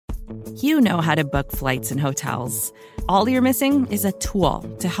You know how to book flights and hotels. All you're missing is a tool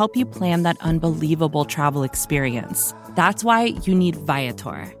to help you plan that unbelievable travel experience. That's why you need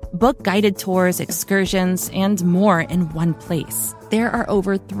Viator. Book guided tours, excursions, and more in one place. There are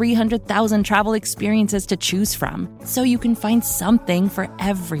over 300,000 travel experiences to choose from, so you can find something for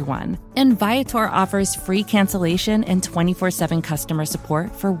everyone. And Viator offers free cancellation and 24/7 customer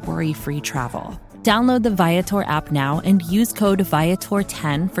support for worry-free travel. Download the Viator app now and use code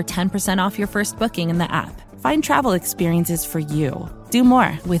Viator10 for 10% off your first booking in the app. Find travel experiences for you. Do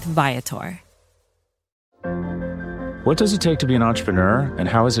more with Viator. What does it take to be an entrepreneur, and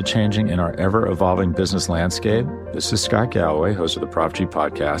how is it changing in our ever-evolving business landscape? This is Scott Galloway, host of the Prop G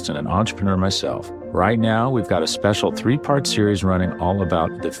Podcast and an entrepreneur myself. Right now, we've got a special 3-part series running all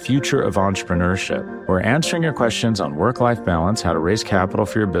about the future of entrepreneurship. We're answering your questions on work-life balance, how to raise capital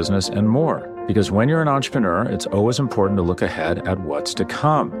for your business, and more. Because when you're an entrepreneur, it's always important to look ahead at what's to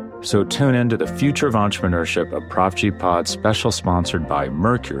come. So tune in to the Future of Entrepreneurship, a Prop G Pod special sponsored by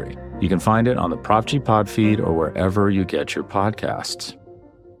Mercury. You can find it on the Prop G Pod feed or wherever you get your podcasts.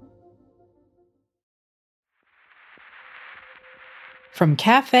 From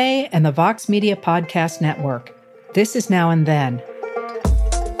Cafe and the Vox Media Podcast Network, this is Now and Then.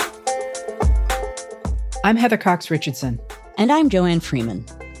 I'm Heather Cox Richardson. And I'm Joanne Freeman.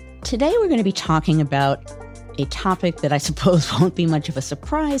 Today we're going to be talking about a topic that I suppose won't be much of a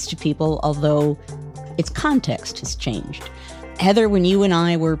surprise to people, although its context has changed. Heather, when you and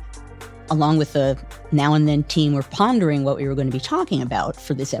I were, along with the Now and Then team, were pondering what we were going to be talking about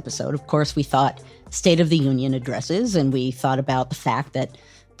for this episode, of course, we thought State of the Union addresses, and we thought about the fact that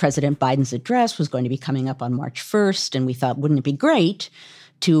President Biden's address was going to be coming up on March 1st, and we thought, wouldn't it be great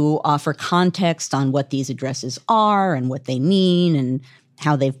to offer context on what these addresses are and what they mean and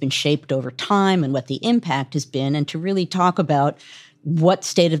how they've been shaped over time and what the impact has been, and to really talk about what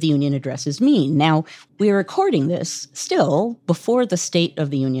State of the Union addresses mean. Now, we're recording this still before the State of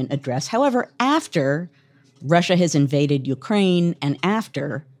the Union address. However, after Russia has invaded Ukraine and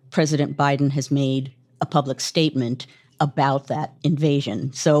after President Biden has made a public statement about that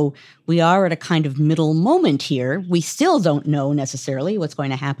invasion. So we are at a kind of middle moment here. We still don't know necessarily what's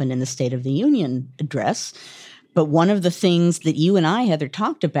going to happen in the State of the Union address. But one of the things that you and I, Heather,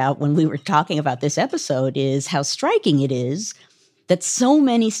 talked about when we were talking about this episode is how striking it is that so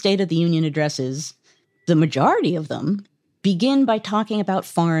many State of the Union addresses, the majority of them, begin by talking about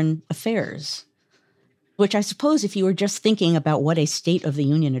foreign affairs, which I suppose if you were just thinking about what a State of the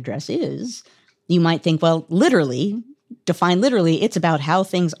Union address is, you might think, well, literally, defined literally, it's about how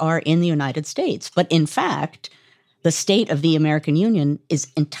things are in the United States. But in fact, the State of the American Union is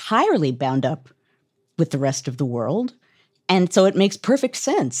entirely bound up with the rest of the world. And so it makes perfect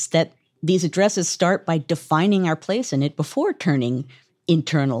sense that these addresses start by defining our place in it before turning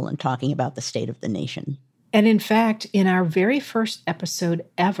internal and talking about the state of the nation. And in fact, in our very first episode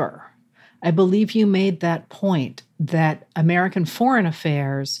ever, I believe you made that point that American foreign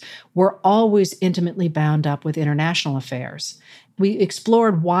affairs were always intimately bound up with international affairs. We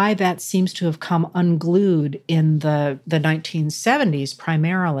explored why that seems to have come unglued in the 1970s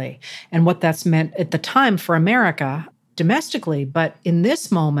primarily, and what that's meant at the time for America domestically. But in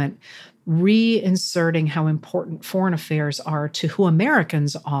this moment, reinserting how important foreign affairs are to who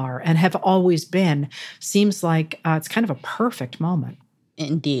Americans are and have always been seems like it's kind of a perfect moment.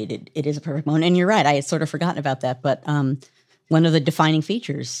 Indeed, it is a perfect moment. And you're right, I had sort of forgotten about that. But one of the defining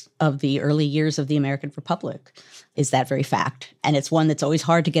features of the early years of the American Republic is that very fact. And it's one that's always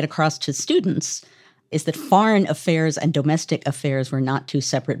hard to get across to students, is that foreign affairs and domestic affairs were not two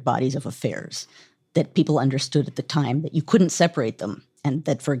separate bodies of affairs, that people understood at the time that you couldn't separate them. And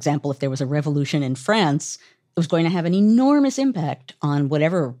that, for example, if there was a revolution in France, it was going to have an enormous impact on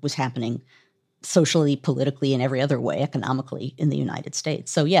whatever was happening socially, politically, and every other way, economically, in the United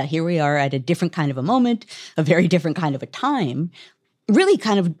States. So yeah, here we are at a different kind of a moment, a very different kind of a time, really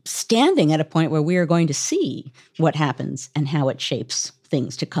kind of standing at a point where we are going to see what happens and how it shapes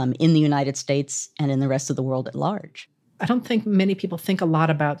things to come in the United States and in the rest of the world at large. I don't think many people think a lot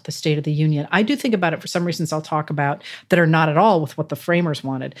about the State of the Union. I do think about it for some reasons I'll talk about that are not at all with what the framers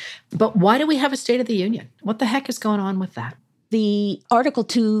wanted. But why do we have a State of the Union? What the heck is going on with that? The Article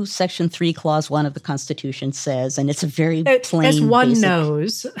 2, Section 3, Clause 1 of the Constitution says, and it's a very plain, as one basic,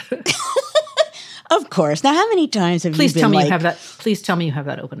 knows. Of course. Now, how many times have Please you been tell me like, you have that. Please tell me you have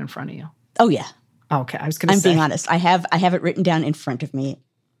that open in front of you. Oh, yeah. Okay, I was going to say. I'm being honest. I have it written down in front of me,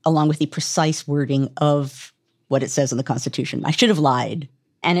 along with the precise wording of what it says in the Constitution. I should have lied.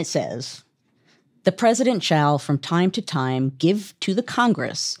 And it says, the president shall, from time to time, give to the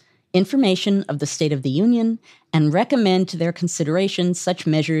Congress information of the State of the Union, and recommend to their consideration such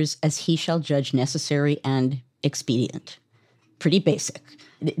measures as he shall judge necessary and expedient. Pretty basic.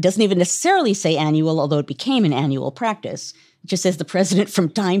 It doesn't even necessarily say annual, although it became an annual practice. It just says the president from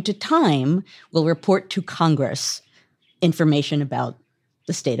time to time will report to Congress information about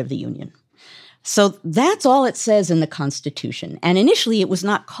the State of the Union. So that's all it says in the Constitution. And initially, it was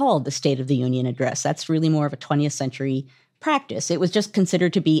not called the State of the Union Address. That's really more of a 20th century practice. It was just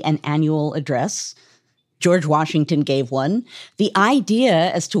considered to be an annual address. George Washington gave one. The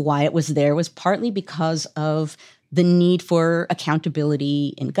idea as to why it was there was partly because of the need for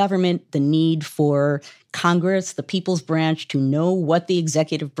accountability in government, the need for Congress, the people's branch, to know what the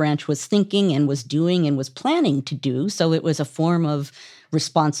executive branch was thinking and was doing and was planning to do. So it was a form of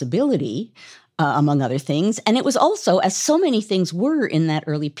responsibility, among other things. And it was also, as so many things were in that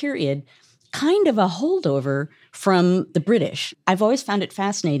early period, kind of a holdover from the British. I've always found it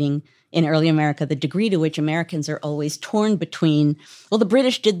fascinating in early America, the degree to which Americans are always torn between, well, the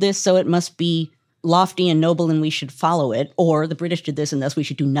British did this, so it must be lofty and noble and we should follow it, or the British did this and thus we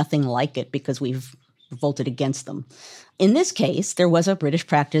should do nothing like it because we've revolted against them. In this case, there was a British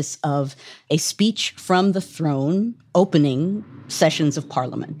practice of a speech from the throne opening sessions of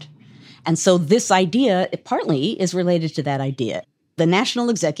Parliament. And so this idea, it partly is related to that idea. The national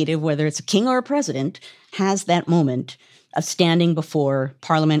executive, whether it's a king or a president, has that moment of standing before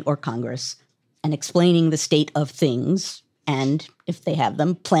Parliament or Congress and explaining the state of things and, if they have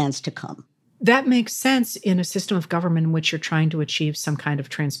them, plans to come. That makes sense in a system of government in which you're trying to achieve some kind of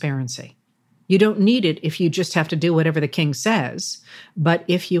transparency. You don't need it if you just have to do whatever the king says. But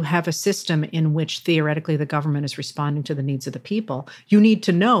if you have a system in which theoretically the government is responding to the needs of the people, you need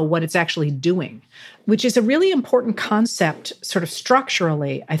to know what it's actually doing, which is a really important concept sort of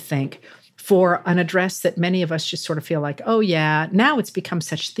structurally, I think, for an address that many of us just sort of feel like, oh yeah, now it's become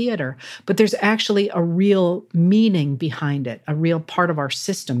such theater. But there's actually a real meaning behind it, a real part of our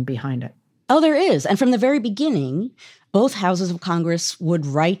system behind it. Oh, there is. And from the very beginning, both houses of Congress would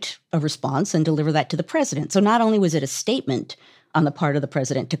write a response and deliver that to the president. So not only was it a statement on the part of the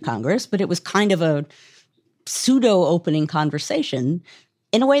president to Congress, but it was kind of a pseudo-opening conversation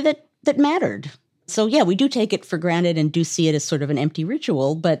in a way that mattered. So yeah, we do take it for granted and do see it as sort of an empty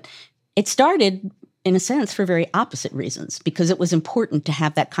ritual, but it started, in a sense, for very opposite reasons, because it was important to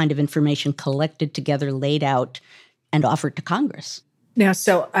have that kind of information collected together, laid out, and offered to Congress. Now,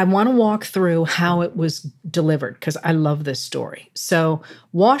 so I want to walk through how it was delivered because I love this story. So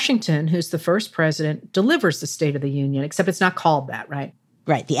Washington, who's the first president, delivers the State of the Union, except it's not called that, right?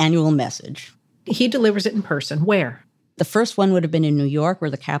 Right, the annual message. He delivers it in person. Where? The first one would have been in New York, where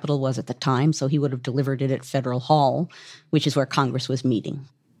the Capitol was at the time, so he would have delivered it at Federal Hall, which is where Congress was meeting.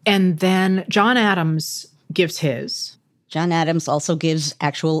 And then John Adams gives his. John Adams also gives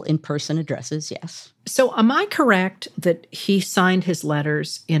actual in-person addresses, yes. So am I correct that he signed his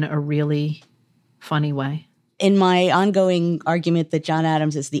letters in a really funny way? In my ongoing argument that John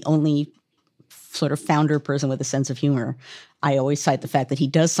Adams is the only sort of founder person with a sense of humor, I always cite the fact that he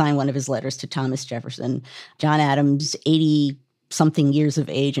does sign one of his letters to Thomas Jefferson. John Adams, 80-something years of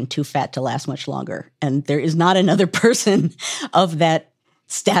age and too fat to last much longer. And there is not another person of that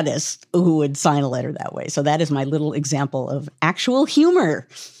status who would sign a letter that way. So that is my little example of actual humor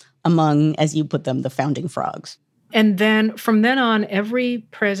among, as you put them, the founding frogs. And then from then on, every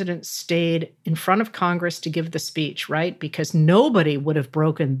president stayed in front of Congress to give the speech, right? Because nobody would have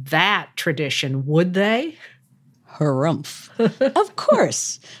broken that tradition, would they? Harumph. Of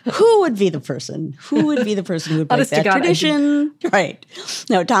course. Who would be the person? Who would be the person who would break that tradition? Right.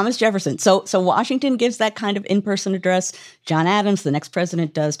 No, Thomas Jefferson. So Washington gives that kind of in-person address. John Adams, the next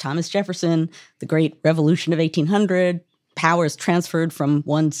president, does. Thomas Jefferson, the great revolution of 1800, powers transferred from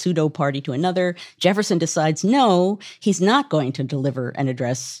one pseudo-party to another. Jefferson decides, no, he's not going to deliver an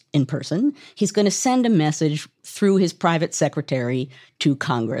address in person. He's going to send a message through his private secretary to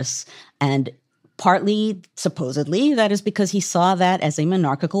Congress. And partly, supposedly, that is because he saw that as a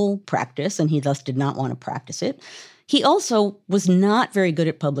monarchical practice and he thus did not want to practice it. He also was not very good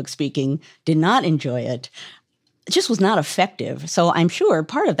at public speaking, did not enjoy it, just was not effective. So I'm sure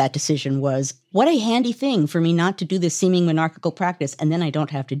part of that decision was, what a handy thing for me not to do this seeming monarchical practice, and then I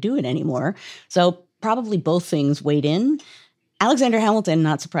don't have to do it anymore. So probably both things weighed in. Alexander Hamilton,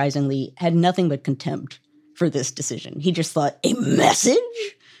 not surprisingly, had nothing but contempt for this decision. He just thought, a message?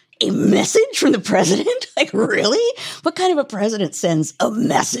 A message from the president? Like, really? What kind of a president sends a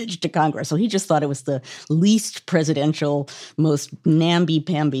message to Congress? So he just thought it was the least presidential, most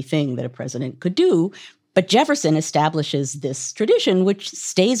namby-pamby thing that a president could do. But Jefferson establishes this tradition, which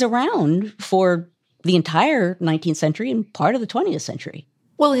stays around for the entire 19th century and part of the 20th century.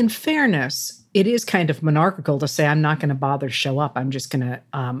 Well, in fairness, it is kind of monarchical to say, I'm not going to bother to show up. I'm just going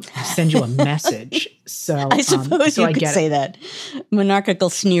to send you a message. So I suppose you could say that.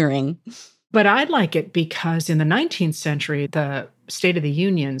 Monarchical sneering. But I like it because in the 19th century, the State of the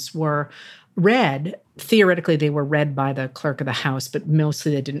Unions were read. Theoretically, they were read by the clerk of the House, but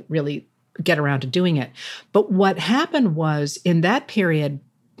mostly they didn't really get around to doing it. But what happened was, in that period,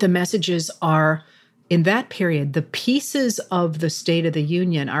 the messages are, in that period, the pieces of the State of the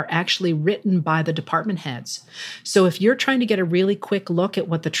Union are actually written by the department heads. So if you're trying to get a really quick look at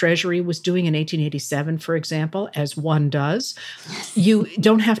what the Treasury was doing in 1887, for example, as one does, you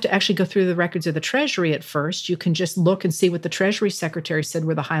don't have to actually go through the records of the Treasury at first. You can just look and see what the Treasury Secretary said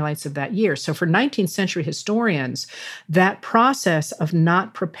were the highlights of that year. So for 19th century historians, that process of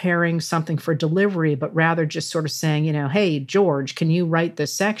not preparing something for delivery, but rather just sort of saying, hey, George, can you write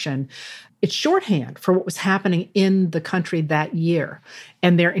this section? It's shorthand for what was happening in the country that year,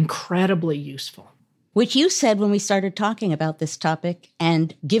 and they're incredibly useful. Which you said when we started talking about this topic,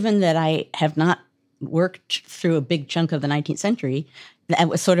 and given that I have not worked through a big chunk of the 19th century, that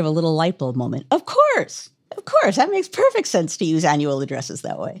was sort of a little light bulb moment. Of course, that makes perfect sense to use annual addresses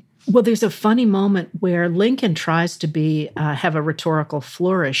that way. Well, there's a funny moment where Lincoln tries to have a rhetorical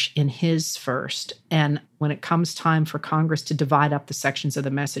flourish in his first. And when it comes time for Congress to divide up the sections of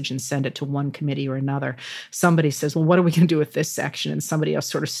the message and send it to one committee or another, somebody says, well, what are we going to do with this section? And somebody else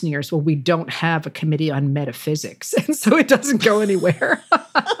sort of sneers, well, we don't have a committee on metaphysics. And so it doesn't go anywhere.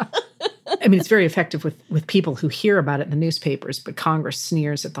 I mean, it's very effective with people who hear about it in the newspapers, but Congress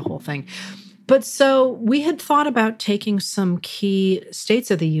sneers at the whole thing. But so we had thought about taking some key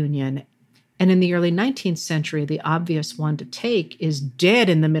states of the Union. And in the early 19th century, the obvious one to take is dead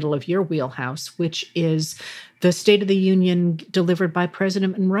in the middle of your wheelhouse, which is the State of the Union delivered by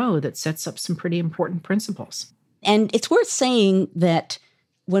President Monroe that sets up some pretty important principles. And it's worth saying that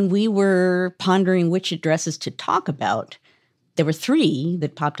when we were pondering which addresses to talk about, there were three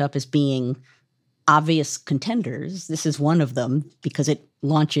that popped up as being obvious contenders. This is one of them because it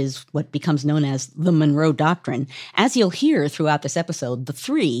launches what becomes known as the Monroe Doctrine. As you'll hear throughout this episode, the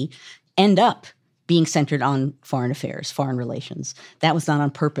three end up being centered on foreign affairs, foreign relations. That was not on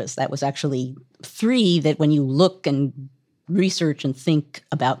purpose. That was actually three that when you look and research and think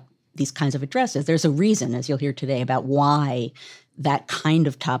about these kinds of addresses, there's a reason, as you'll hear today, about why that kind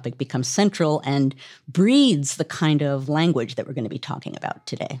of topic becomes central and breeds the kind of language that we're going to be talking about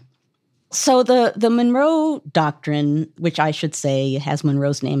today. So the Monroe Doctrine, which I should say has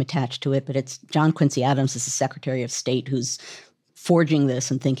Monroe's name attached to it, but it's John Quincy Adams is the Secretary of State who's forging this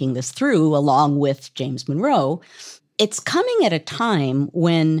and thinking this through along with James Monroe. It's coming at a time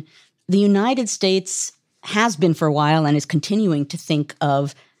when the United States has been for a while and is continuing to think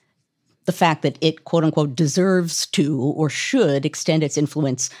of the fact that it, quote unquote, deserves to or should extend its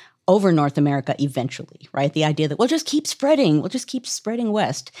influence over North America eventually, right? The idea that we'll just keep spreading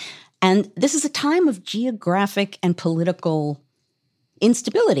west. And this is a time of geographic and political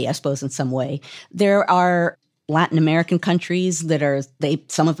instability, I suppose, in some way. There are Latin American countries that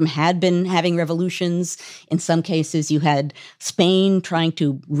some of them had been having revolutions. In some cases, you had Spain trying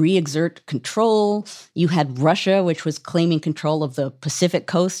to re-exert control. You had Russia, which was claiming control of the Pacific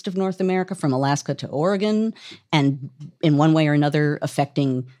coast of North America from Alaska to Oregon, and in one way or another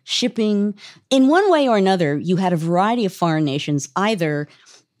affecting shipping. In one way or another, you had a variety of foreign nations either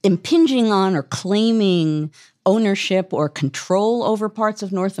impinging on or claiming ownership or control over parts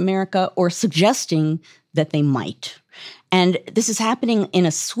of North America or suggesting that they might. And this is happening in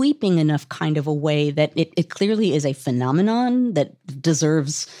a sweeping enough kind of a way that it clearly is a phenomenon that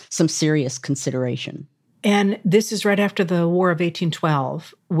deserves some serious consideration. And this is right after the War of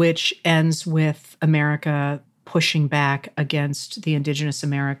 1812, which ends with America pushing back against the indigenous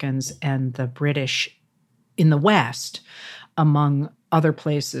Americans and the British in the West, among other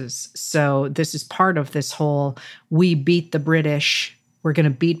places. So this is part of this whole, we beat the British, we're going to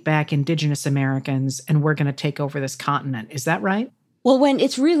beat back indigenous Americans, and we're going to take over this continent. Is that right? Well,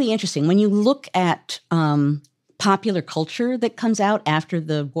 it's really interesting. When you look at popular culture that comes out after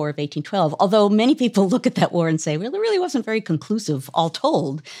the War of 1812, although many people look at that war and say, well, it really wasn't very conclusive, all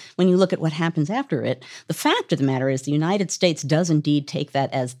told, when you look at what happens after it, the fact of the matter is the United States does indeed take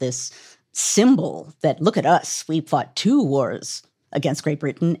that as this symbol that, look at us, we fought 2 wars against Great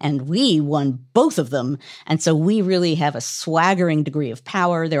Britain, and we won both of them. And so we really have a swaggering degree of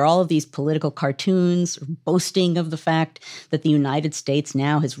power. There are all of these political cartoons boasting of the fact that the United States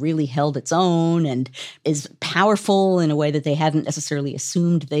now has really held its own and is powerful in a way that they hadn't necessarily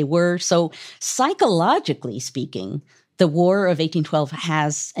assumed they were. So psychologically speaking, the War of 1812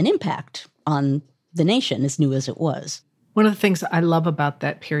 has an impact on the nation, as new as it was. One of the things I love about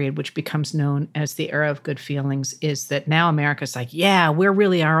that period, which becomes known as the era of good feelings, is that now America's like, yeah, we're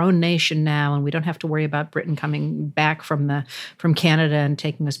really our own nation now, and we don't have to worry about Britain coming back from Canada and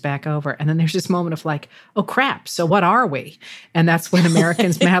taking us back over. And then there's this moment of like, oh crap, so what are we? And that's when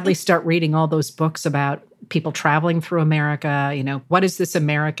Americans madly start reading all those books about people traveling through America, what is this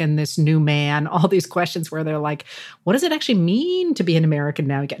American, this new man, all these questions where they're like, what does it actually mean to be an American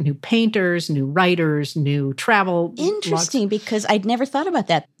now? You get new painters, new writers, new travel. Interesting, because I'd never thought about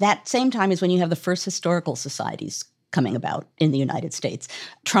that. That same time is when you have the first historical societies coming about in the United States,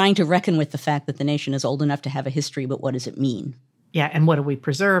 trying to reckon with the fact that the nation is old enough to have a history, but what does it mean? Yeah, and what do we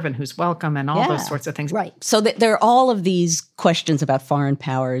preserve and who's welcome and all those sorts of things. Right. So there are all of these questions about foreign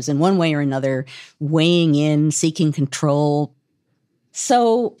powers in one way or another, weighing in, seeking control.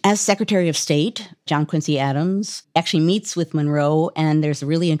 So as Secretary of State, John Quincy Adams actually meets with Monroe, and there's a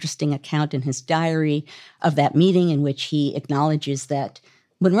really interesting account in his diary of that meeting in which he acknowledges that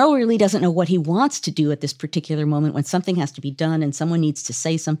Monroe really doesn't know what he wants to do at this particular moment when something has to be done and someone needs to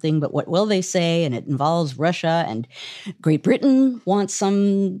say something, but what will they say? And it involves Russia, and Great Britain wants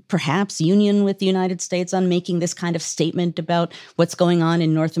some perhaps union with the United States on making this kind of statement about what's going on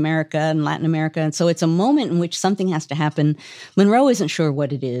in North America and Latin America. And so it's a moment in which something has to happen. Monroe isn't sure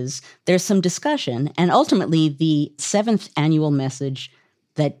what it is. There's some discussion. And ultimately, the 7th annual message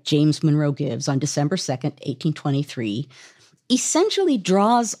that James Monroe gives on December 2nd, 1823, essentially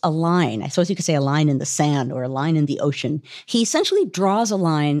draws a line. I suppose you could say a line in the sand or a line in the ocean. He essentially draws a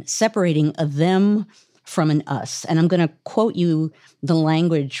line separating a them from an us. And I'm going to quote you the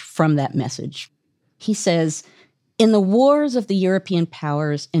language from that message. He says, "In the wars of the European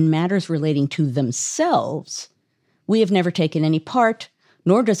powers in matters relating to themselves, we have never taken any part,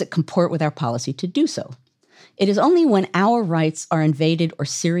 nor does it comport with our policy to do so. It is only when our rights are invaded or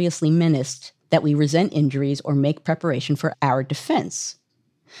seriously menaced that we resent injuries or make preparation for our defense.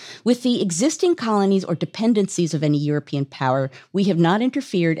 With the existing colonies or dependencies of any European power, we have not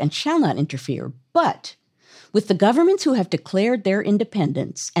interfered and shall not interfere, but with the governments who have declared their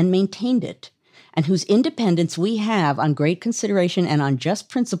independence and maintained it, and whose independence we have, on great consideration and on just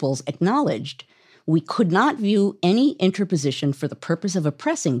principles, acknowledged, we could not view any interposition for the purpose of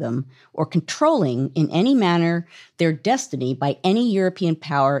oppressing them or controlling in any manner their destiny by any European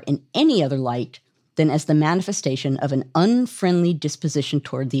power in any other light than as the manifestation of an unfriendly disposition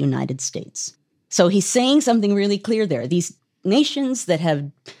toward the United States." So he's saying something really clear there. These nations that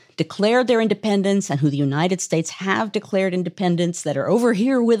have declared their independence and who the United States have declared independence that are over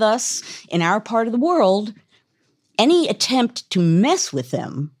here with us in our part of the world, any attempt to mess with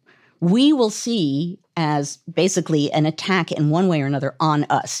them we will see as basically an attack in one way or another on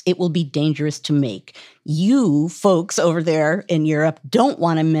us. It will be dangerous to make. You folks over there in Europe don't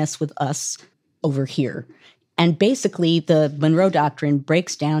want to mess with us over here. And basically, the Monroe Doctrine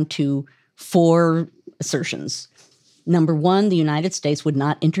breaks down to 4 assertions. Number 1, the United States would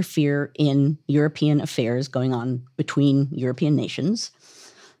not interfere in European affairs going on between European nations.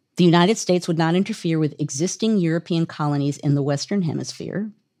 The United States would not interfere with existing European colonies in the Western Hemisphere.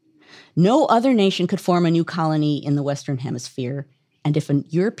 No other nation could form a new colony in the Western Hemisphere, and if a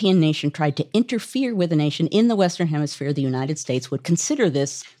European nation tried to interfere with a nation in the Western Hemisphere, the United States would consider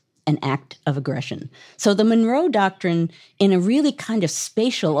this an act of aggression. So the Monroe Doctrine, in a really kind of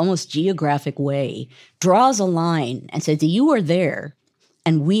spatial, almost geographic way, draws a line and says, you are there,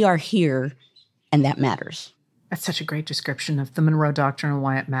 and we are here, and that matters. That's such a great description of the Monroe Doctrine and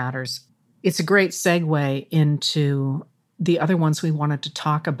why it matters. It's a great segue into the other ones we wanted to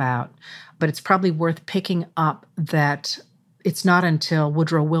talk about, but it's probably worth picking up that it's not until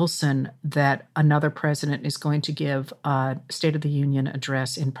Woodrow Wilson that another president is going to give a State of the Union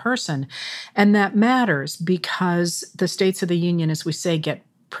address in person. And that matters because the States of the Union, as we say, get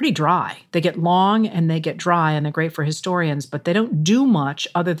pretty dry. They get long and they get dry, and they're great for historians, but they don't do much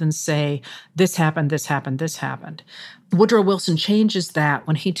other than say, this happened, this happened, this happened. Woodrow Wilson changes that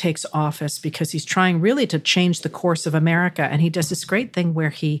when he takes office because he's trying really to change the course of America. And he does this great thing where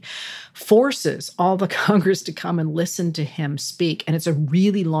he forces all the Congress to come and listen to him speak. And it's a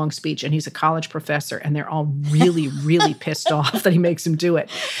really long speech. And he's a college professor. And they're all really, really pissed off that he makes them do it.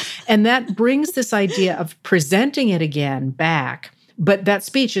 And that brings this idea of presenting it again back. But that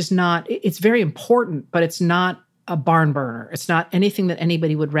speech is not, it's very important, but it's not a barn burner. It's not anything that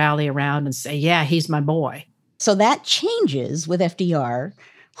anybody would rally around and say, yeah, he's my boy. So that changes with FDR,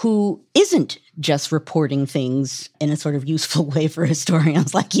 who isn't just reporting things in a sort of useful way for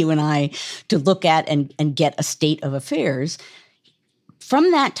historians like you and I to look at and get a state of affairs.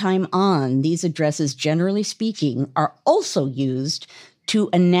 From that time on, these addresses, generally speaking, are also used to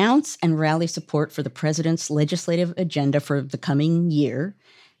announce and rally support for the president's legislative agenda for the coming year,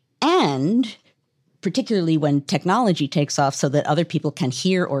 and particularly when technology takes off so that other people can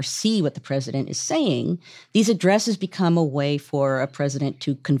hear or see what the president is saying, these addresses become a way for a president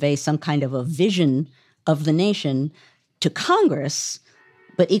to convey some kind of a vision of the nation to Congress,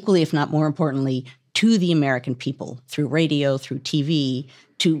 but equally, if not more importantly, to the American people through radio, through TV.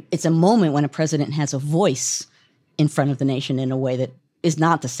 It's a moment when a president has a voice in front of the nation in a way that is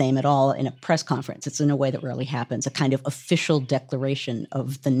not the same at all in a press conference. It's in a way that rarely happens, a kind of official declaration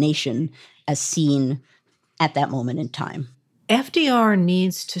of the nation as seen at that moment in time. FDR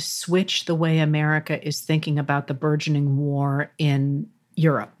needs to switch the way America is thinking about the burgeoning war in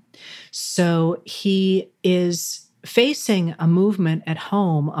Europe. So he is facing a movement at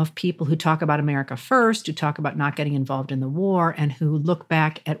home of people who talk about America first, who talk about not getting involved in the war, and who look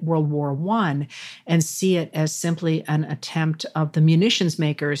back at World War I and see it as simply an attempt of the munitions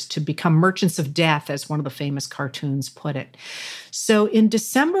makers to become merchants of death, as one of the famous cartoons put it. So in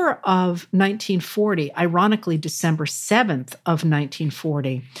December of 1940, ironically December 7th of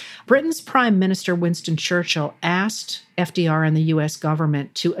 1940, Britain's Prime Minister Winston Churchill asked FDR and the U.S.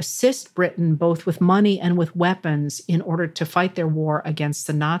 government to assist Britain both with money and with weapons in order to fight their war against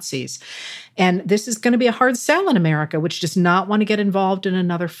the Nazis. And this is going to be a hard sell in America, which does not want to get involved in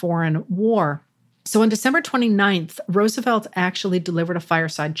another foreign war. So on December 29th, Roosevelt actually delivered a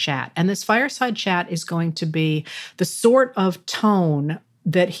fireside chat. And this fireside chat is going to be the sort of tone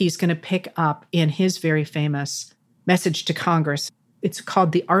that he's going to pick up in his very famous message to Congress. It's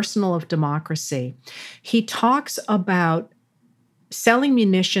called The Arsenal of Democracy. He talks about selling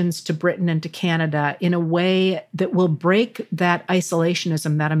munitions to Britain and to Canada in a way that will break that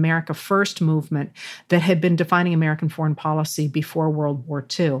isolationism, that America First movement that had been defining American foreign policy before World War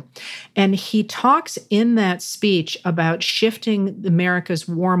II. And he talks in that speech about shifting America's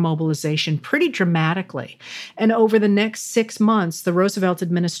war mobilization pretty dramatically. And over the next 6 months, the Roosevelt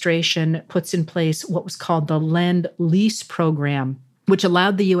administration puts in place what was called the Lend-Lease program, which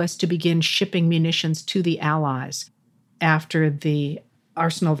allowed the U.S. to begin shipping munitions to the Allies. After the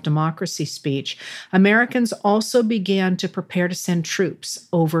Arsenal of Democracy speech, Americans also began to prepare to send troops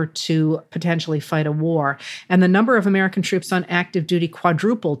over to potentially fight a war. And the number of American troops on active duty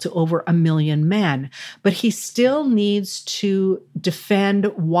quadrupled to over 1 million men. But he still needs to defend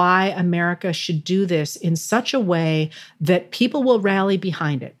why America should do this in such a way that people will rally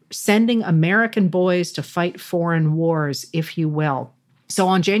behind it, sending American boys to fight foreign wars, if you will. So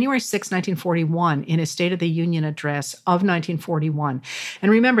on January 6, 1941, in his State of the Union address of 1941,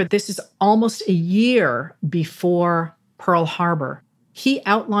 and remember, this is almost a year before Pearl Harbor, he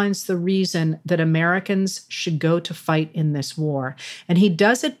outlines the reason that Americans should go to fight in this war. And he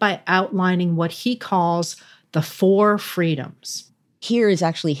does it by outlining what he calls the 4 freedoms. Here is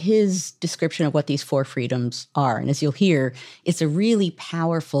actually his description of what these 4 freedoms are. And as you'll hear, it's a really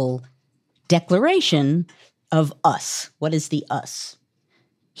powerful declaration of us. What is the us?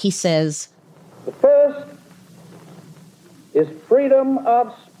 He says, the first is freedom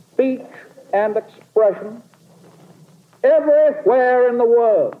of speech and expression everywhere in the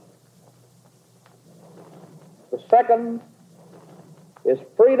world. The second is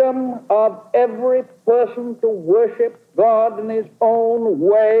freedom of every person to worship God in his own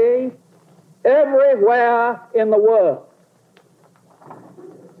way everywhere in the world.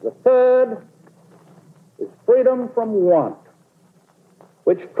 The third is freedom from want,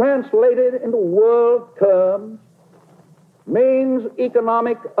 which translated into world terms means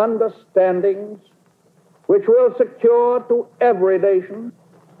economic understandings which will secure to every nation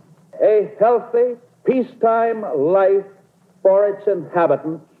a healthy, peacetime life for its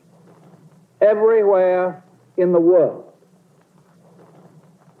inhabitants everywhere in the world.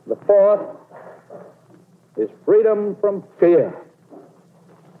 The fourth is freedom from fear,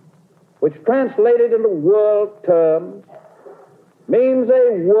 which translated into world terms means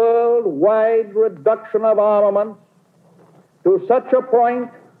a worldwide reduction of armaments to such a point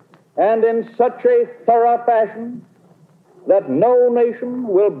and in such a thorough fashion that no nation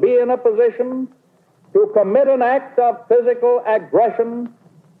will be in a position to commit an act of physical aggression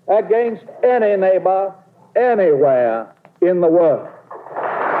against any neighbor anywhere in the world.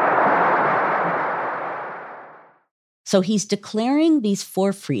 So he's declaring these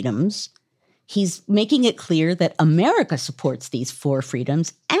 4 freedoms. He's making it clear that America supports these 4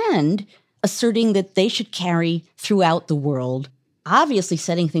 freedoms and asserting that they should carry throughout the world, obviously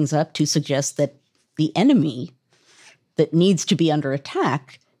setting things up to suggest that the enemy that needs to be under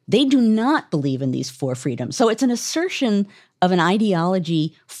attack, they do not believe in these 4 freedoms. So it's an assertion of an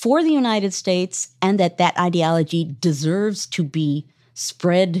ideology for the United States and that ideology deserves to be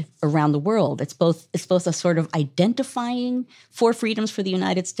spread around the world. It's both a sort of identifying four freedoms for the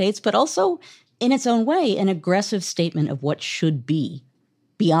United States, but also, in its own way, an aggressive statement of what should be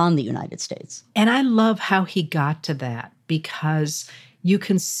beyond the United States. And I love how he got to that, because you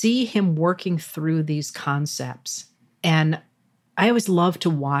can see him working through these concepts. And I always love to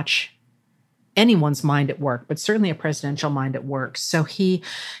watch anyone's mind at work, but certainly a presidential mind at work. So he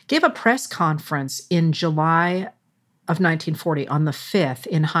gave a press conference in July of 1940 on the 5th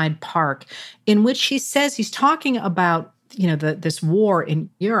in Hyde Park, in which he says he's talking about, this war in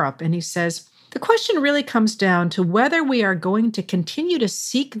Europe. And he says, the question really comes down to whether we are going to continue to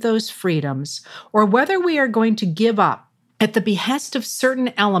seek those freedoms or whether we are going to give up, at the behest of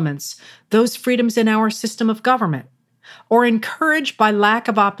certain elements, those freedoms in our system of government, or encourage by lack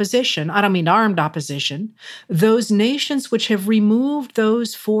of opposition, I don't mean armed opposition, those nations which have removed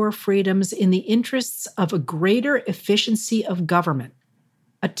those four freedoms in the interests of a greater efficiency of government,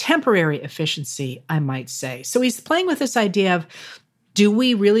 a temporary efficiency, I might say. So he's playing with this idea of, do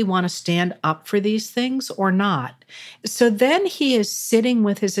we really want to stand up for these things or not? So then he is sitting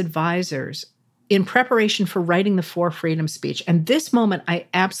with his advisors in preparation for writing the Four Freedoms speech. And this moment I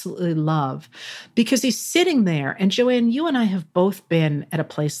absolutely love, because he's sitting there. And Joanne, you and I have both been at a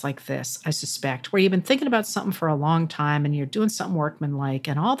place like this, I suspect, where you've been thinking about something for a long time and you're doing something workmanlike,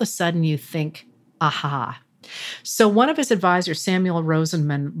 and all of a sudden you think, aha. So one of his advisors, Samuel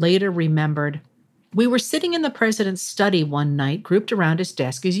Rosenman, later remembered, we were sitting in the president's study one night, grouped around his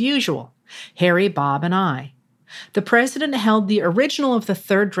desk as usual, Harry, Bob, and I. The president held the original of the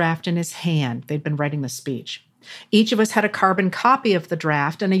third draft in his hand. They'd been writing the speech. Each of us had a carbon copy of the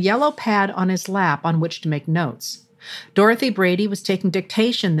draft and a yellow pad on his lap on which to make notes. Dorothy Brady was taking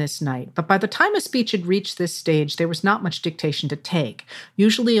dictation this night, but by the time a speech had reached this stage, there was not much dictation to take,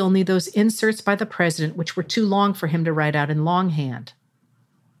 usually only those inserts by the president which were too long for him to write out in longhand.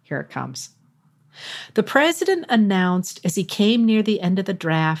 Here it comes. The president announced as he came near the end of the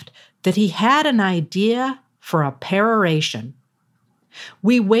draft that he had an idea for a peroration.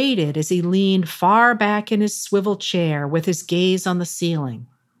 We waited as he leaned far back in his swivel chair with his gaze on the ceiling.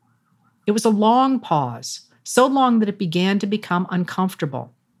 It was a long pause, so long that it began to become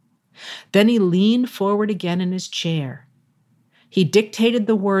uncomfortable. Then he leaned forward again in his chair. He dictated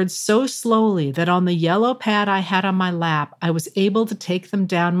the words so slowly that on the yellow pad I had on my lap, I was able to take them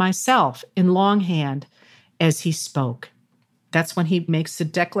down myself in longhand as he spoke. That's when he makes the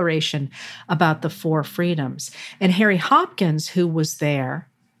declaration about the four freedoms. And Harry Hopkins, who was there,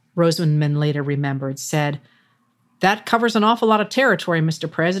 Rosenman later remembered, said, that covers an awful lot of territory, Mr.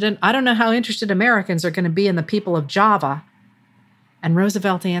 President. I don't know how interested Americans are going to be in the people of Java. And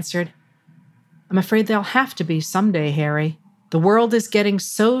Roosevelt answered, I'm afraid they'll have to be someday, Harry. The world is getting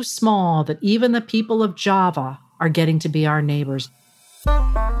so small that even the people of Java are getting to be our neighbors.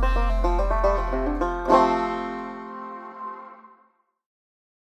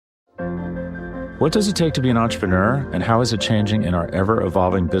 What does it take to be an entrepreneur, and how is it changing in our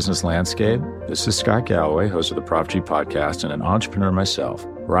ever-evolving business landscape? This is Scott Galloway, host of the Prop G podcast and an entrepreneur myself.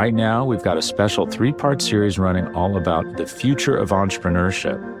 Right now, we've got a special 3-part series running all about the future of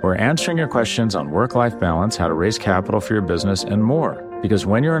entrepreneurship. We're answering your questions on work-life balance, how to raise capital for your business, and more. Because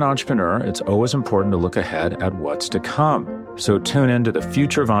when you're an entrepreneur, it's always important to look ahead at what's to come. So tune in to the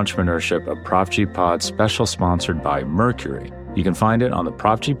Future of Entrepreneurship, a Prop G pod special sponsored by Mercury. You can find it on the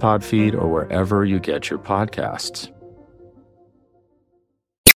Prop G Pod feed or wherever you get your podcasts.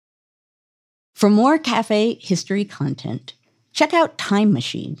 For more Cafe history content, check out Time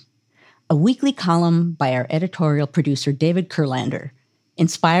Machine, a weekly column by our editorial producer David Kurlander,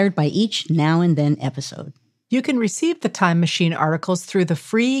 inspired by each Now and Then episode. You can receive the Time Machine articles through the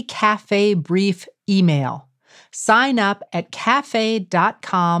free Cafe Brief email. Sign up at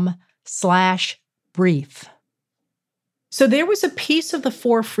cafe.com/brief. So there was a piece of the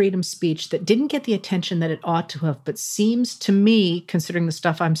Four Freedoms speech that didn't get the attention that it ought to have, but seems to me, considering the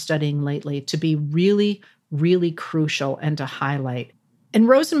stuff I'm studying lately, to be really, really crucial and to highlight. And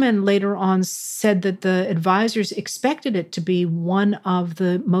Rosenman later on said that the advisors expected it to be one of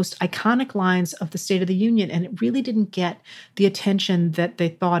the most iconic lines of the State of the Union, and it really didn't get the attention that they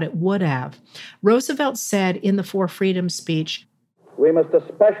thought it would have. Roosevelt said in the Four Freedoms speech, we must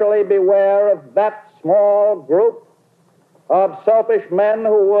especially beware of that small group of selfish men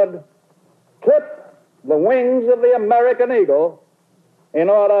who would clip the wings of the American eagle in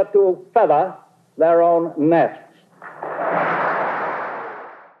order to feather their own nests.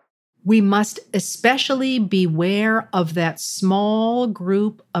 We must especially beware of that small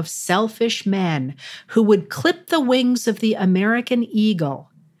group of selfish men who would clip the wings of the American eagle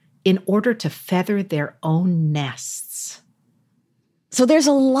in order to feather their own nests. So there's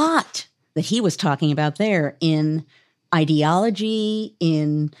a lot that he was talking about there in ideology,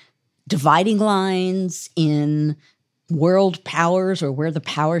 in dividing lines, in world powers or where the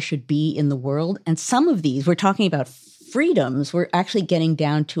power should be in the world. And some of these, we're talking about freedoms, we're actually getting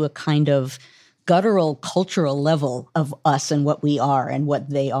down to a kind of guttural cultural level of us and what we are and what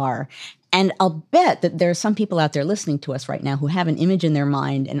they are. And I'll bet that there are some people out there listening to us right now who have an image in their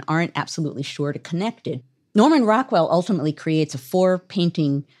mind and aren't absolutely sure to connect it. Norman Rockwell ultimately creates a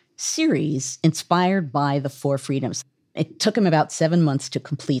 4-painting series inspired by the 4 freedoms. It took him about 7 months to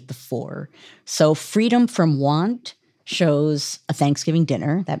complete the 4. So Freedom from Want shows a Thanksgiving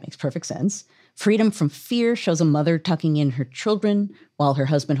dinner. That makes perfect sense. Freedom from Fear shows a mother tucking in her children while her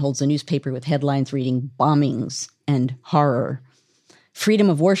husband holds a newspaper with headlines reading bombings and horror. Freedom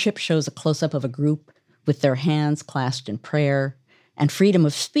of Worship shows a close-up of a group with their hands clasped in prayer. And Freedom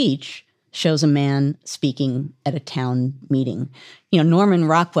of Speech shows a man speaking at a town meeting. You know, Norman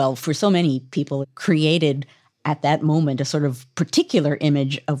Rockwell, for so many people, created at that moment a sort of particular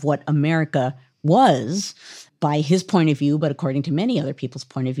image of what America was by his point of view, but according to many other people's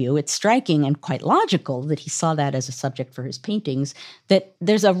point of view. It's striking and quite logical that he saw that as a subject for his paintings, that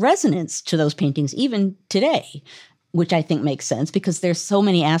there's a resonance to those paintings even today, which I think makes sense because there's so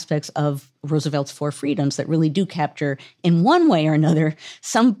many aspects of Roosevelt's 4 freedoms that really do capture, in one way or another,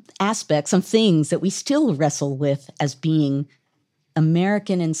 some aspects, some things that we still wrestle with as being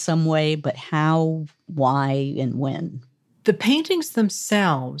American in some way, but how, why, and when. The paintings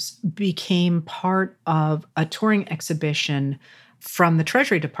themselves became part of a touring exhibition from the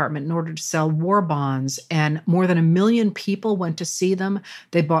Treasury Department in order to sell war bonds, and more than 1 million people went to see them.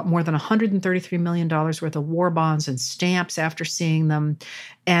 They bought more than $133 million worth of war bonds and stamps after seeing them.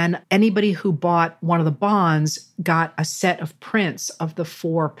 And anybody who bought one of the bonds got a set of prints of the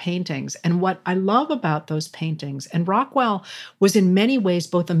 4 paintings. And what I love about those paintings, and Rockwell was in many ways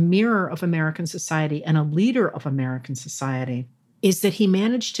both a mirror of American society and a leader of American society, is that he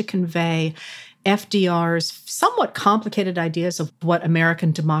managed to convey FDR's somewhat complicated ideas of what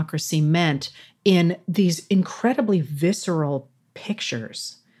American democracy meant in these incredibly visceral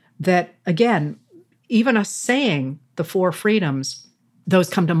pictures that, again, even us saying the 4 freedoms, those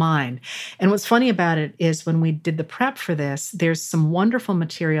come to mind. And what's funny about it is when we did the prep for this, there's some wonderful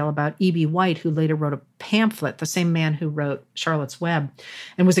material about E.B. White, who later wrote a pamphlet, the same man who wrote Charlotte's Web,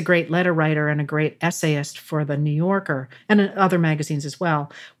 and was a great letter writer and a great essayist for The New Yorker and other magazines as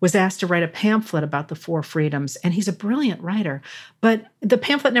well, was asked to write a pamphlet about the 4 freedoms. And he's a brilliant writer, but the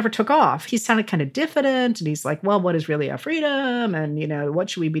pamphlet never took off. He sounded kind of diffident, and he's like, well, what is really a freedom? And, you know, what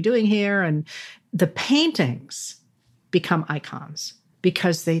should we be doing here? And the paintings become icons,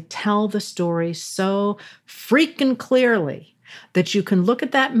 because they tell the story so freaking clearly that you can look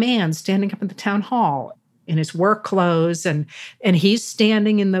at that man standing up in the town hall in his work clothes, and he's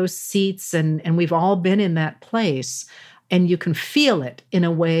standing in those seats, and we've all been in that place, and you can feel it in a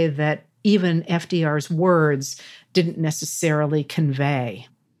way that even FDR's words didn't necessarily convey.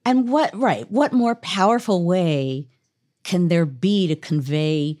 And what more powerful way can there be to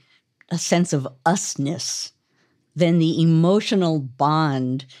convey a sense of usness than the emotional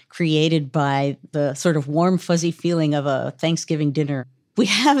bond created by the sort of warm, fuzzy feeling of a Thanksgiving dinner? We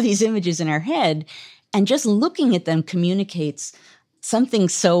have these images in our head, and just looking at them communicates something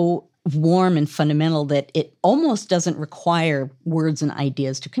so warm and fundamental that it almost doesn't require words and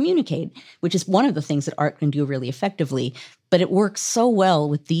ideas to communicate, which is one of the things that art can do really effectively. But it works so well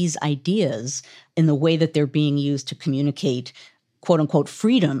with these ideas in the way that they're being used to communicate, quote unquote,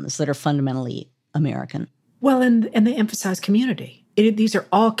 freedoms that are fundamentally American. Well, and they emphasize community. These are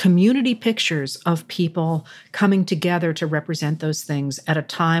all community pictures of people coming together to represent those things at a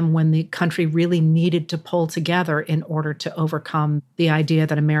time when the country really needed to pull together in order to overcome the idea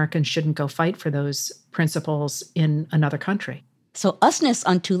that Americans shouldn't go fight for those principles in another country. So usness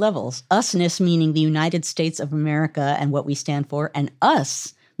on 2 levels. Usness meaning the United States of America and what we stand for, and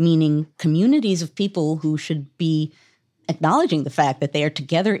us meaning communities of people who should be acknowledging the fact that they are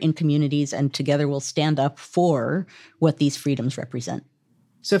together in communities and together will stand up for what these freedoms represent.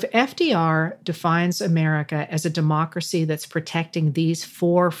 So if FDR defines America as a democracy that's protecting these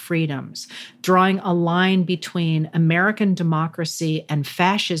 4 freedoms, drawing a line between American democracy and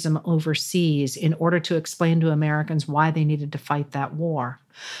fascism overseas in order to explain to Americans why they needed to fight that war,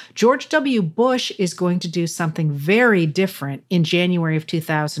 George W. Bush is going to do something very different in January of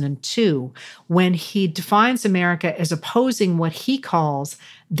 2002 when he defines America as opposing what he calls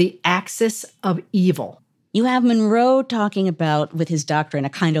the axis of evil. You have Monroe talking about, with his doctrine, a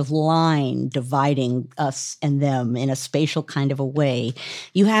kind of line dividing us and them in a spatial kind of a way.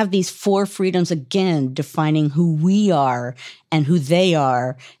 You have these four freedoms, again, defining who we are and who they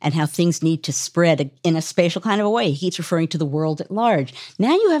are and how things need to spread in a spatial kind of a way. He keeps referring to the world at large.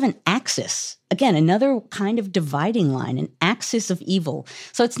 Now you have an axis. Again, another kind of dividing line, an axis of evil.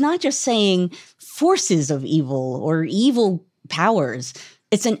 So it's not just saying forces of evil or evil powers.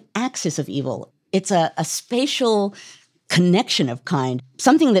 It's an axis of evil. It's a spatial connection of kind,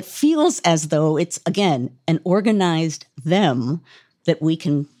 something that feels as though it's, again, an organized them that we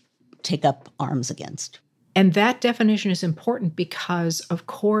can take up arms against. And that definition is important because, of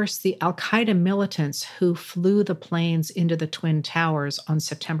course, the al-Qaeda militants who flew the planes into the Twin Towers on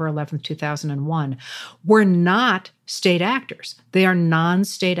September 11, 2001, were not state actors. They are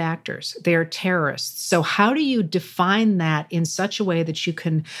non-state actors. They are terrorists. So how do you define that in such a way that you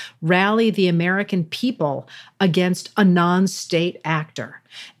can rally the American people against a non-state actor?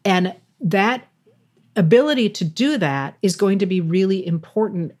 And that ability to do that is going to be really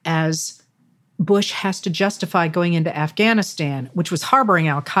important as Bush has to justify going into Afghanistan, which was harboring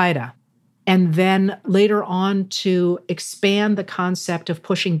al-Qaeda, and then later on to expand the concept of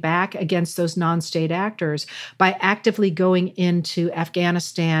pushing back against those non-state actors by actively going into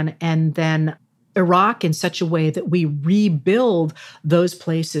Afghanistan and then Iraq in such a way that we rebuild those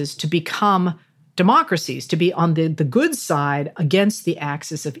places to become democracies, to be on the good side against the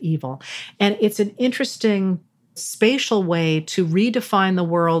axis of evil. And it's an interesting spatial way to redefine the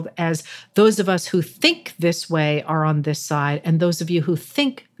world as those of us who think this way are on this side, and those of you who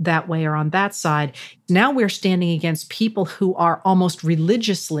think that way are on that side. Now we're standing against people who are almost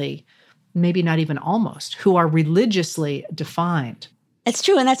religiously, maybe not even almost, who are religiously defined. It's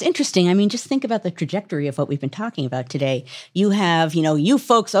true, and that's interesting. I mean, just think about the trajectory of what we've been talking about today. You have, you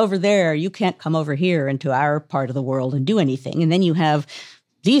folks over there, you can't come over here into our part of the world and do anything. And then you have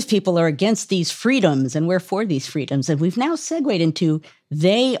these people are against these freedoms and we're for these freedoms. And we've now segued into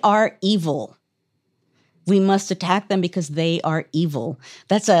they are evil. We must attack them because they are evil.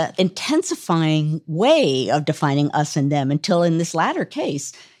 That's an intensifying way of defining us and them until in this latter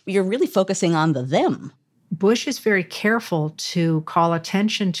case, you're really focusing on the them. Bush is very careful to call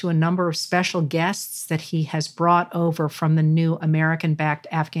attention to a number of special guests that he has brought over from the new American-backed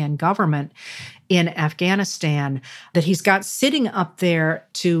Afghan government in Afghanistan that he's got sitting up there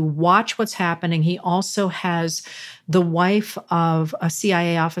to watch what's happening. He also has the wife of a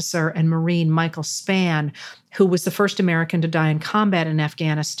CIA officer and Marine, Michael Spann, who was the first American to die in combat in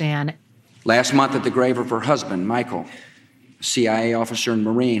Afghanistan. Last month at the grave of her husband, Michael, a CIA officer and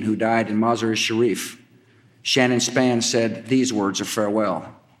Marine who died in Mazar-e-Sharif, Shannon Spann said these words of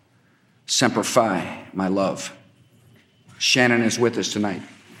farewell: Semper Fi, my love. Shannon is with us tonight.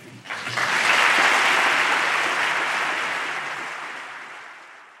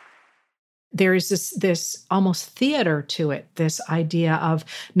 There is this almost theater to it, this idea of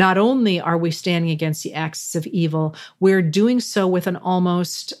not only are we standing against the axis of evil, we're doing so with an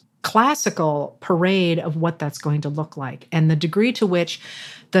almost classical parade of what that's going to look like. And the degree to which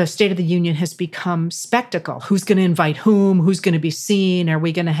the State of the Union has become spectacle. Who's going to invite whom? Who's going to be seen? Are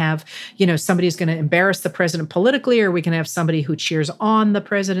we going to have, somebody who's going to embarrass the president politically? Or are we going to have somebody who cheers on the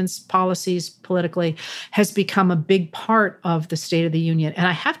president's policies politically? Has become a big part of the State of the Union. And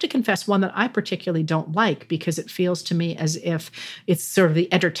I have to confess, one that I particularly don't like, because it feels to me as if it's sort of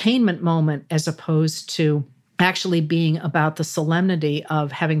the entertainment moment as opposed to actually being about the solemnity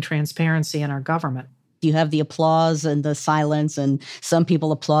of having transparency in our government. You have the applause and the silence and some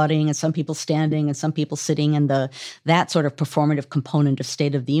people applauding and some people standing and some people sitting and that sort of performative component of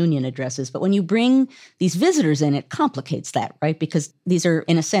State of the Union addresses. But when you bring these visitors in, it complicates that, right? Because these are,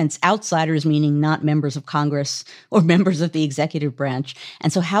 in a sense, outsiders, meaning not members of Congress or members of the executive branch.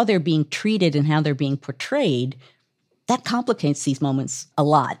 And so how they're being treated and how they're being portrayed, that complicates these moments a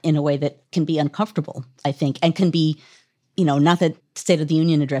lot in a way that can be uncomfortable, I think, and can be, not that State of the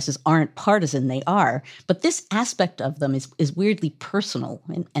Union addresses aren't partisan, they are, but this aspect of them is weirdly personal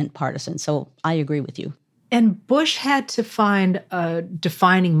and partisan. So I agree with you. And Bush had to find a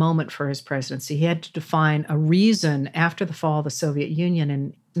defining moment for his presidency. He had to define a reason after the fall of the Soviet Union in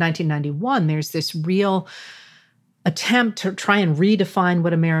 1991. There's this real attempt to try and redefine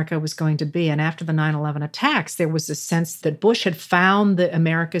what America was going to be. And after the 9/11 attacks, there was a sense that Bush had found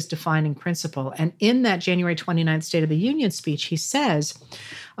America's defining principle. And in that January 29th State of the Union speech, he says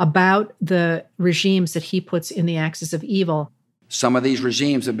about the regimes that he puts in the axis of evil. Some of these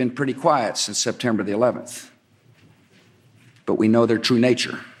regimes have been pretty quiet since September the 11th, but we know their true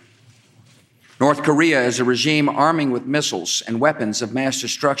nature. North Korea is a regime arming with missiles and weapons of mass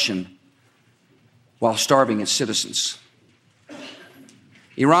destruction while starving its citizens.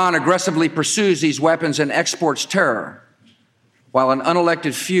 Iran aggressively pursues these weapons and exports terror, while an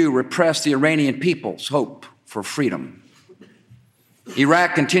unelected few repress the Iranian people's hope for freedom.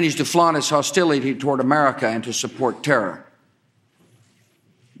 Iraq continues to flaunt its hostility toward America and to support terror.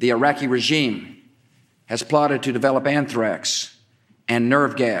 The Iraqi regime has plotted to develop anthrax and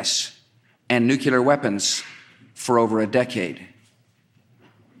nerve gas and nuclear weapons for over a decade.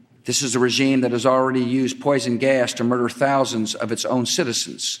 This is a regime that has already used poison gas to murder thousands of its own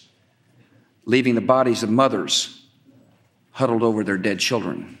citizens, leaving the bodies of mothers huddled over their dead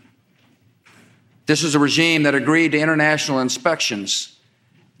children. This is a regime that agreed to international inspections,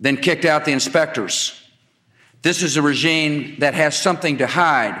 then kicked out the inspectors. This is a regime that has something to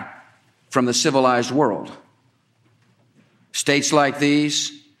hide from the civilized world. States like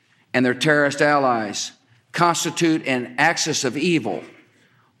these and their terrorist allies constitute an axis of evil,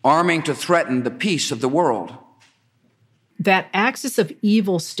 arming to threaten the peace of the world. That axis of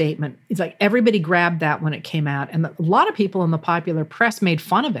evil statement, it's like everybody grabbed that when it came out. And a lot of people in the popular press made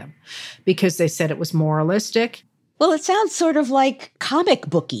fun of him because they said it was moralistic. Well, it sounds sort of like comic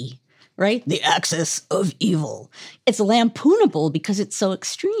booky, right? The axis of evil. It's lampoonable because it's so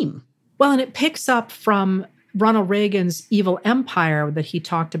extreme. Well, and it picks up from Ronald Reagan's evil empire that he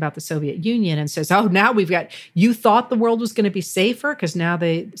talked about the Soviet Union and says, oh, now you thought the world was going to be safer because now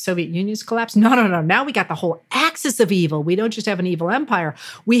the Soviet Union's collapsed? No. Now we got the whole axis of evil. We don't just have an evil empire.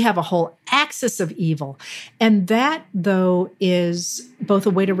 We have a whole axis of evil. And that, though, is both a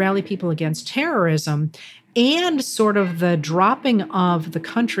way to rally people against terrorism and sort of the dropping of the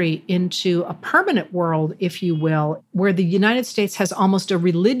country into a permanent world, if you will, where the United States has almost a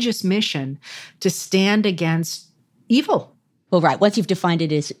religious mission to stand against evil. Well, right. Once you've defined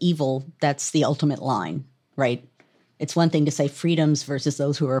it as evil, that's the ultimate line, right? It's one thing to say freedoms versus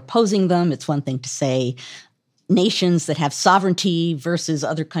those who are opposing them. It's one thing to say nations that have sovereignty versus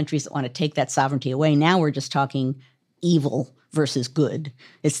other countries that want to take that sovereignty away. Now we're just talking evil versus good.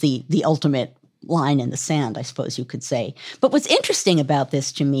 It's the ultimate line in the sand, I suppose you could say. But what's interesting about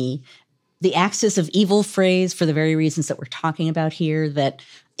this to me, the axis of evil phrase, for the very reasons that we're talking about here, that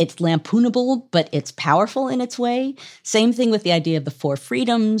it's lampoonable, but it's powerful in its way. Same thing with the idea of the four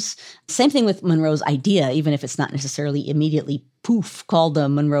freedoms. Same thing with Monroe's idea, even if it's not necessarily immediately called the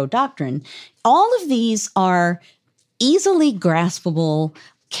Monroe Doctrine. All of these are easily graspable,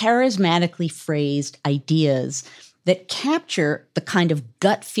 charismatically phrased ideas that capture the kind of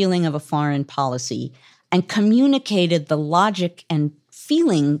gut feeling of a foreign policy and communicated the logic and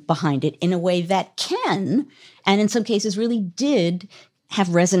feeling behind it in a way that can, and in some cases really did,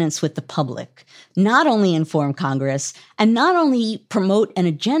 have resonance with the public, not only inform Congress and not only promote an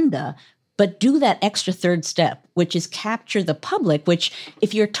agenda, but do that extra third step, which is capture the public, which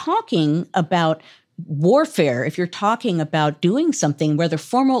if you're talking about warfare, if you're talking about doing something, whether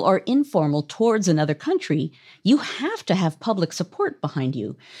formal or informal, towards another country, you have to have public support behind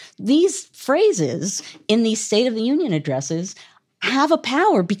you. These phrases in these State of the Union addresses have a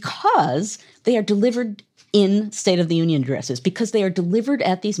power because they are delivered in State of the Union addresses, because they are delivered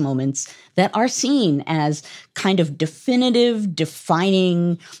at these moments that are seen as kind of definitive,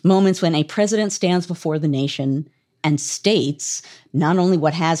 defining moments when a president stands before the nation and states not only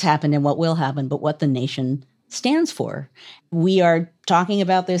what has happened and what will happen, but what the nation stands for. We are talking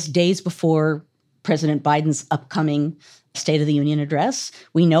about this days before President Biden's upcoming State of the Union address.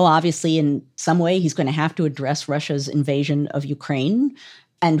 We know, obviously, in some way, he's going to have to address Russia's invasion of Ukraine.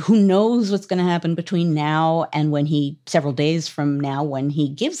 And who knows what's going to happen between now and several days from now, when he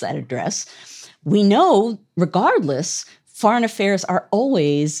gives that address. We know, regardless, foreign affairs are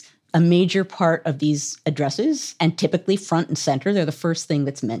always a major part of these addresses, and typically front and center. They're the first thing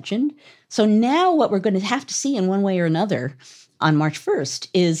that's mentioned. So now what we're going to have to see in one way or another on March 1st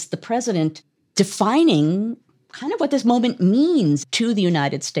is the president defining kind of what this moment means to the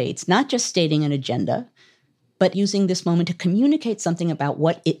United States, not just stating an agenda, but using this moment to communicate something about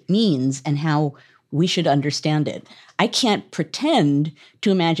what it means and how we should understand it. I can't pretend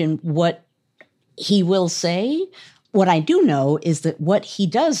to imagine what he will say. What I do know is that what he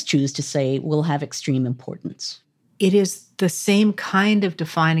does choose to say will have extreme importance. It is the same kind of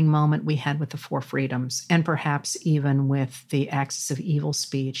defining moment we had with the Four Freedoms, and perhaps even with the Axis of Evil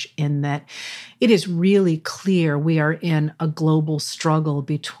speech, in that it is really clear we are in a global struggle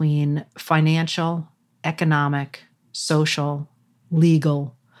between financial, economic, social,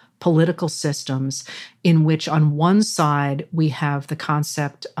 legal, political systems, in which on one side we have the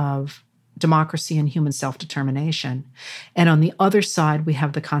concept of democracy and human self-determination. And on the other side, we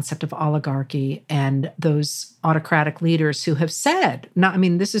have the concept of oligarchy and those autocratic leaders who have said,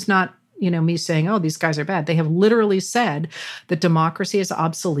 this is not me saying, oh, these guys are bad. They have literally said that democracy is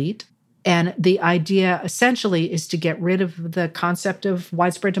obsolete. And the idea essentially is to get rid of the concept of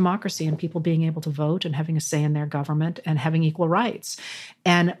widespread democracy and people being able to vote and having a say in their government and having equal rights.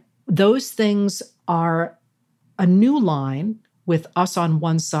 And those things are a new line with us on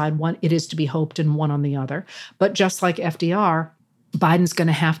one side, one it is to be hoped, and one on the other. But just like FDR, Biden's going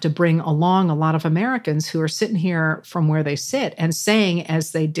to have to bring along a lot of Americans who are sitting here from where they sit and saying,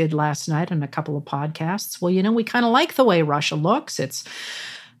 as they did last night on a couple of podcasts, well, we kind of like the way Russia looks. It's,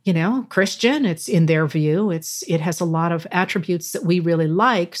 Christian. It's, in their view, it has a lot of attributes that we really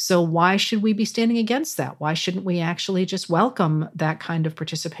like. So why should we be standing against that? Why shouldn't we actually just welcome that kind of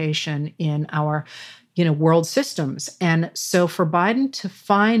participation in our world systems? And so for Biden to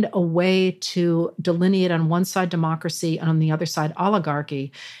find a way to delineate on one side democracy and on the other side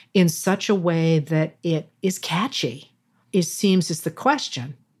oligarchy in such a way that it is catchy, seems is the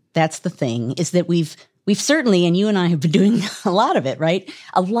question. That's the thing, is that we've certainly, and you and I have been doing a lot of it, right?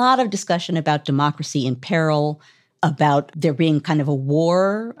 A lot of discussion about democracy in peril, about there being kind of a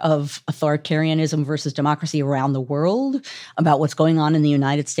war of authoritarianism versus democracy around the world, about what's going on in the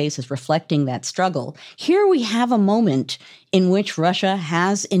United States is reflecting that struggle. Here we have a moment in which Russia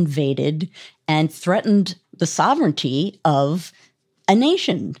has invaded and threatened the sovereignty of a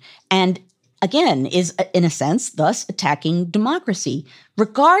nation, and again, is in a sense thus attacking democracy.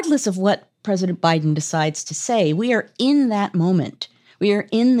 Regardless of what President Biden decides to say, we are in that moment. We are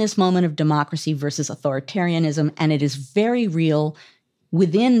in this moment of democracy versus authoritarianism, and it is very real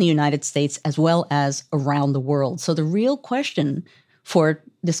within the United States as well as around the world. So the real question for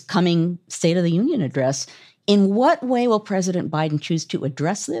this coming State of the Union address, in what way will President Biden choose to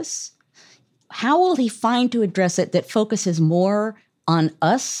address this? How will he find to address it that focuses more on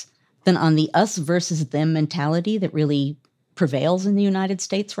us than on the us versus them mentality that really prevails in the United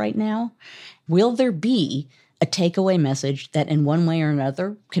States right now? Will there be a takeaway message that in one way or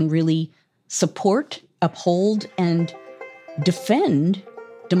another can really support, uphold, and defend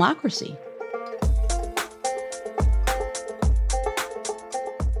democracy?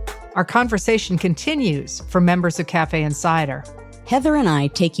 Our conversation continues for members of Cafe Insider. Heather and I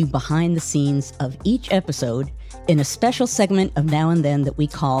take you behind the scenes of each episode in a special segment of Now and Then that we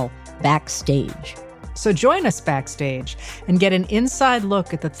call Backstage. So join us backstage and get an inside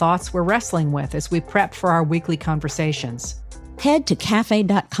look at the thoughts we're wrestling with as we prep for our weekly conversations. Head to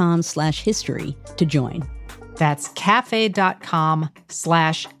cafe.com/history to join. That's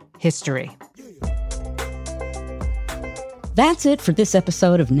cafe.com/history. That's it for this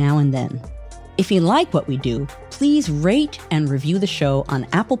episode of Now and Then. If you like what we do, please rate and review the show on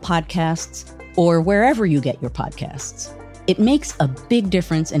Apple Podcasts or wherever you get your podcasts. It makes a big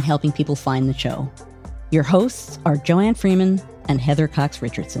difference in helping people find the show. Your hosts are Joanne Freeman and Heather Cox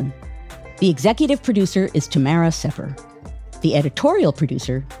Richardson. The executive producer is Tamara Sepper. The editorial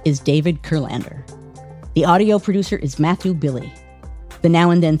producer is David Kurlander. The audio producer is Matthew Billy. The Now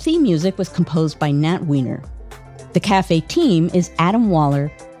and Then theme music was composed by Nat Weiner. The Cafe team is Adam Waller,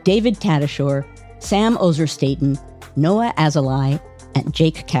 David Tadashore, Sam Ozer-Staten, Noah Azalai, and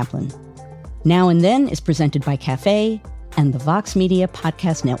Jake Kaplan. Now and Then is presented by Cafe and the Vox Media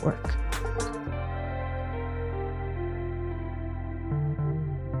Podcast Network.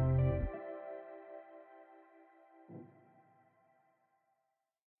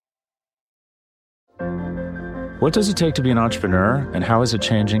 What does it take to be an entrepreneur, and how is it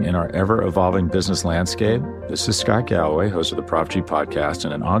changing in our ever-evolving business landscape? This is Scott Galloway, host of the Prop G podcast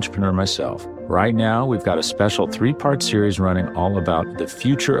and an entrepreneur myself. Right now, we've got a special 3-part series running all about the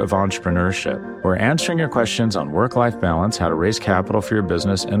future of entrepreneurship. We're answering your questions on work-life balance, how to raise capital for your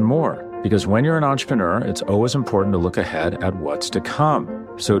business, and more. Because when you're an entrepreneur, it's always important to look ahead at what's to come.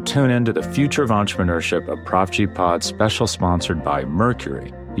 So tune in to the Future of Entrepreneurship, a Prop G pod special sponsored by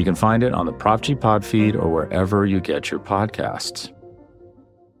Mercury. You can find it on the Prop G Pod feed or wherever you get your podcasts.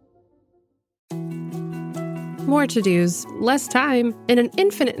 More to-dos, less time, and an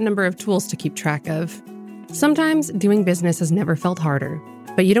infinite number of tools to keep track of. Sometimes doing business has never felt harder,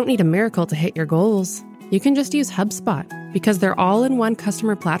 but you don't need a miracle to hit your goals. You can just use HubSpot, because their all-in-one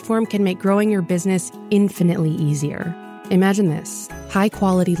customer platform can make growing your business infinitely easier. Imagine this: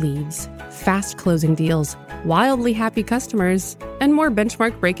 high-quality leads, fast closing deals, wildly happy customers, and more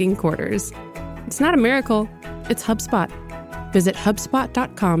benchmark-breaking quarters. It's not a miracle, it's HubSpot. Visit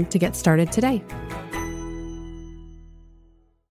HubSpot.com to get started today.